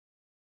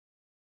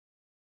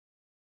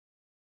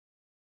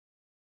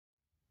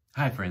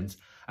Hi friends,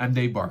 I'm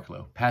Dave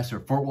Barklow, pastor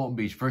at Fort Walton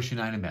Beach First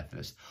United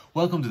Methodist.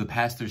 Welcome to the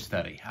Pastor's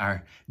Study,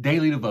 our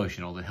daily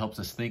devotional that helps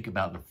us think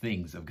about the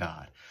things of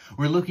God.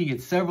 We're looking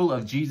at several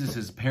of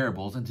Jesus'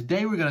 parables, and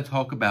today we're going to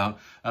talk about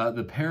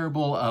the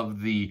parable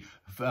of the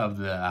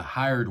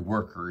hired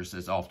workers,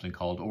 as often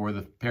called, or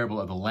the parable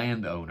of the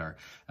landowner.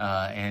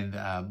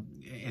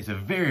 It's a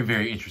very,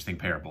 very interesting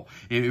parable.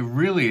 It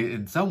really,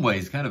 in some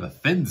ways, kind of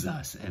offends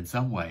us in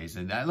some ways.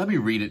 And let me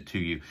read it to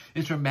you.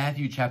 It's from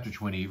Matthew chapter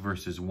 20,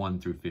 verses 1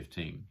 through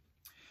 15.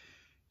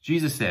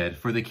 Jesus said,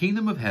 "For the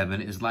kingdom of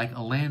heaven is like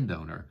a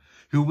landowner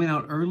who went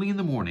out early in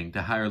the morning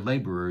to hire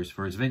laborers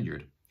for his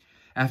vineyard.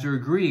 After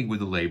agreeing with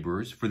the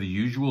laborers for the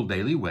usual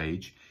daily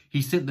wage,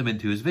 he sent them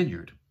into his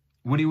vineyard.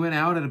 When he went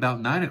out at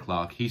about 9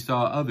 o'clock, he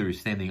saw others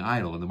standing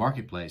idle in the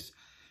marketplace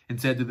and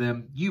said to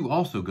them, 'You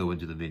also go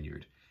into the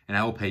vineyard, and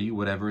I will pay you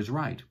whatever is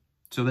right.'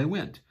 So they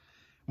went.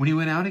 When he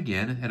went out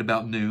again at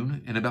about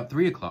noon and about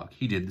 3 o'clock,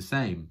 he did the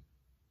same.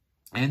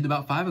 And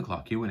about 5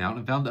 o'clock, he went out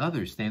and found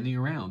others standing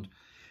around.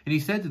 And he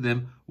said to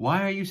them,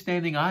 'Why are you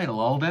standing idle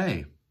all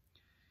day?'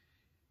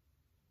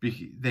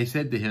 They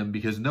said to him,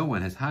 'Because no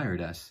one has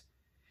hired us.'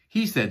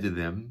 He said to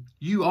them,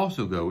 'You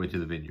also go into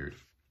the vineyard.'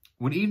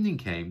 When evening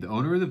came, the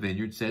owner of the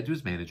vineyard said to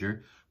his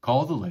manager,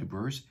 'Call the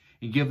laborers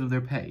and give them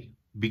their pay,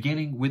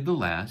 beginning with the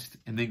last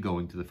and then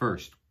going to the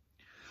first.'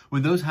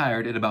 When those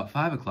hired at about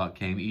 5 o'clock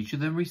came, each of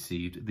them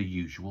received the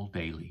usual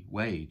daily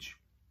wage.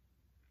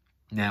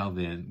 Now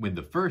then, when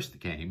the first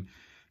came,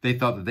 they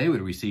thought that they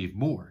would receive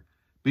more,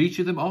 but each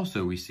of them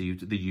also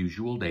received the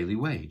usual daily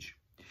wage.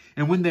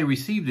 And when they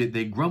received it,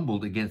 they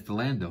grumbled against the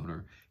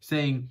landowner,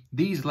 saying,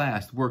 'These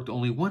last worked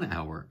only 1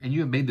 hour, and you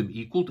have made them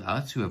equal to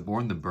us who have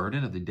borne the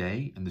burden of the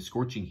day and the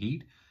scorching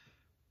heat?'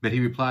 But he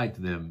replied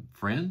to them,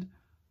 'Friend,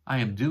 I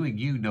am doing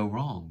you no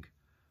wrong.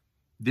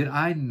 Did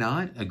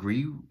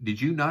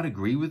you not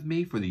agree with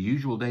me for the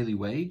usual daily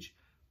wage?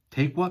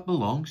 Take what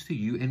belongs to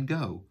you and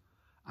go.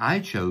 I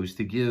chose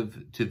to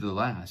give to the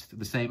last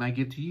the same I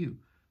give to you.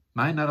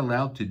 Am I not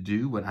allowed to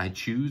do what I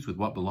choose with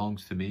what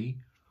belongs to me?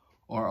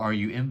 Or are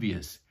you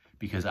envious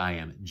because I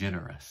am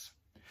generous?'"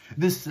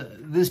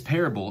 This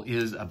parable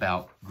is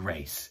about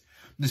grace.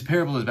 This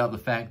parable is about the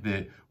fact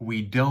that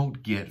we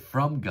don't get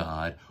from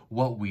God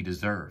what we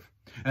deserve.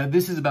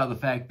 This is about the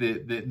fact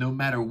that no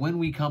matter when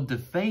we come to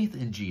faith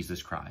in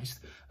Jesus Christ,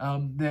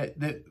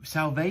 that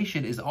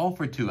salvation is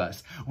offered to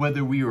us.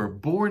 Whether we were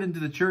born into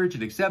the church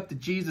and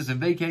accepted Jesus in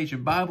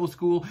Vacation Bible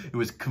School, it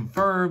was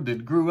confirmed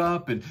and grew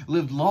up and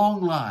lived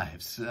long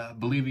lives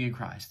believing in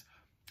Christ,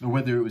 or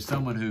whether it was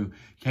someone who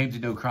came to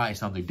know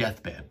Christ on their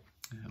deathbed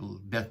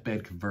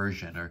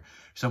conversion, or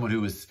someone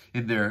who was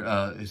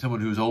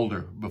someone who was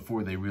older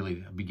before they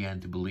really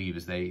began to believe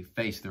as they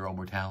faced their own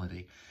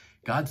mortality.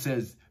 God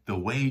says the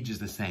wage is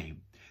the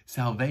same.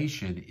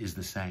 Salvation is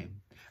the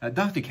same.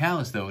 Dr.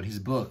 Callis, though, in his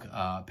book,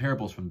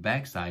 Parables from the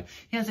Backside,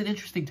 he has an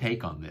interesting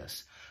take on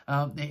this.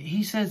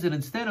 He says that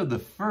instead of the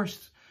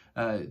first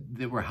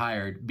that were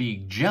hired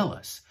being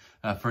jealous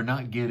for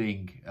not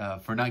getting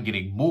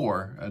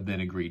more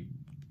than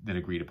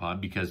agreed upon,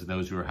 because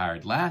those who were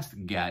hired last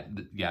got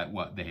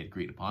what they had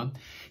agreed upon,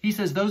 he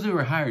says those who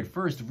were hired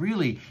first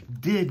really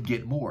did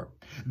get more.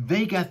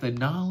 They got the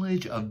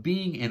knowledge of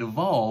being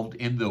involved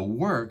in the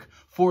work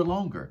for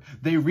longer.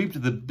 They reaped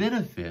the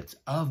benefits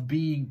of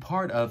being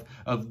part of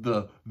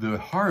the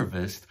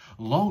harvest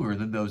longer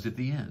than those at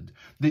the end.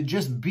 That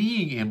just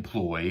being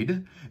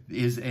employed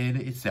is in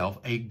itself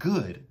a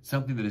good,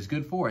 something that is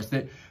good for us.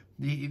 That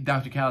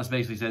Dr. Callis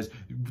basically says,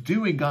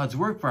 doing God's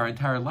work for our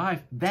entire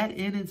life, that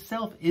in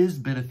itself is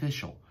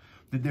beneficial.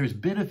 That there's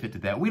benefit to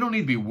that. We don't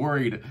need to be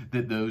worried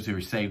that those who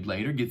are saved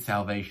later get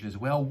salvation as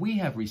well. We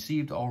have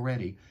received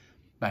already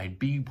by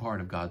being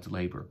part of God's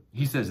labor.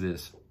 He says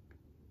this,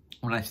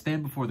 "When I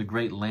stand before the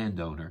great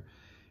landowner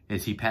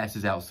as he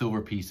passes out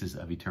silver pieces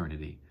of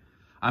eternity,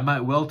 I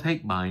might well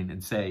take mine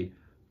and say,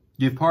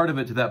 'Give part of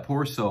it to that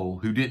poor soul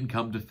who didn't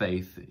come to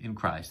faith in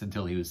Christ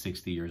until he was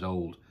 60 years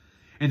old,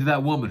 and to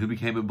that woman who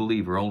became a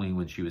believer only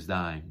when she was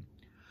dying.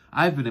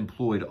 I've been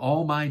employed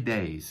all my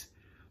days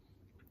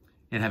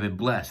and have been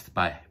blessed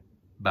by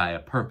a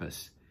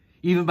purpose,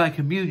 even by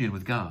communion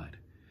with God.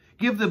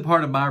 Give them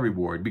part of my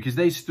reward, because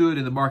they stood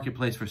in the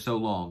marketplace for so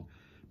long,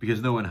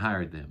 because no one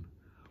hired them,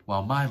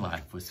 while my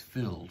life was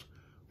filled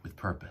with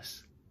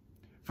purpose.'"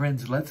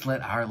 Friends, let's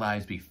let our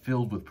lives be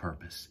filled with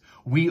purpose.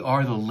 We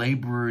are the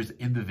laborers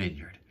in the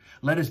vineyard.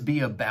 Let us be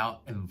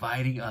about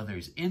inviting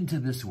others into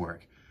this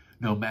work,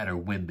 no matter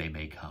when they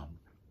may come.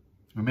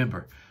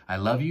 Remember, I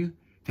love you,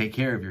 take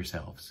care of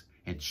yourselves,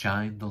 and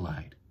shine the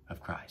light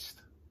of Christ.